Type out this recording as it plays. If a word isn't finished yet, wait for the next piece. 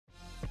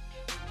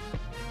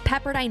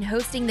Pepperdine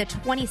hosting the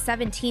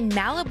 2017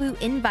 Malibu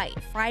Invite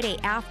Friday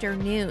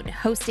afternoon,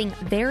 hosting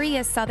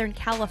various Southern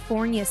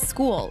California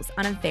schools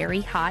on a very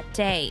hot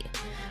day.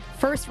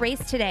 First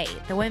race today,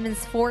 the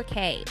women's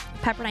 4K.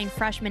 Pepperdine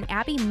freshman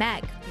Abby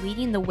Meck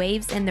leading the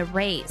waves in the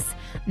race.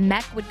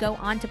 Meck would go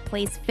on to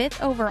place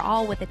 5th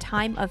overall with a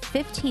time of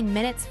 15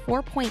 minutes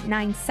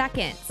 4.9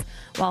 seconds,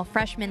 while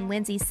freshman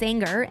Lindsay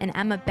Sanger and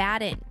Emma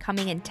Batten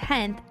coming in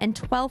 10th and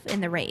 12th in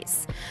the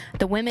race.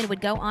 The women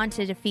would go on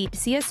to defeat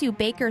CSU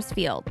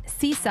Bakersfield,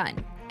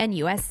 CSUN, and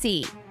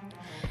USC.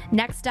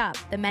 Next up,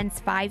 the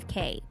men's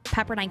 5K.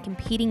 Pepperdine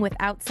competing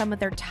without some of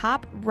their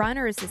top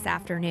runners this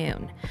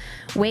afternoon.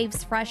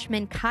 Waves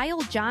freshman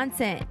Kyle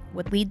Johnson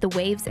would lead the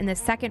Waves in the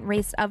second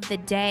race of the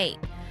day,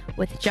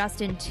 with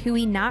Justin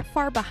Toohey not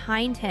far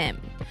behind him.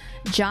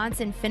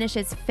 Johnson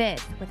finishes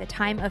 5th with a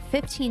time of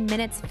 15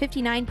 minutes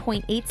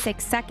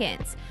 59.86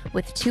 seconds,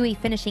 with Toohey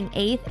finishing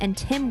 8th and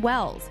Tim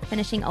Wells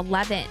finishing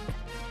 11th.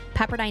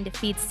 Pepperdine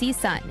defeats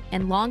CSUN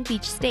and Long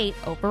Beach State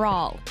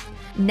overall.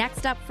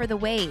 Next up for the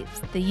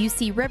Waves, the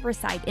UC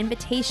Riverside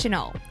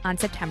Invitational on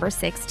September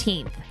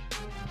 16th.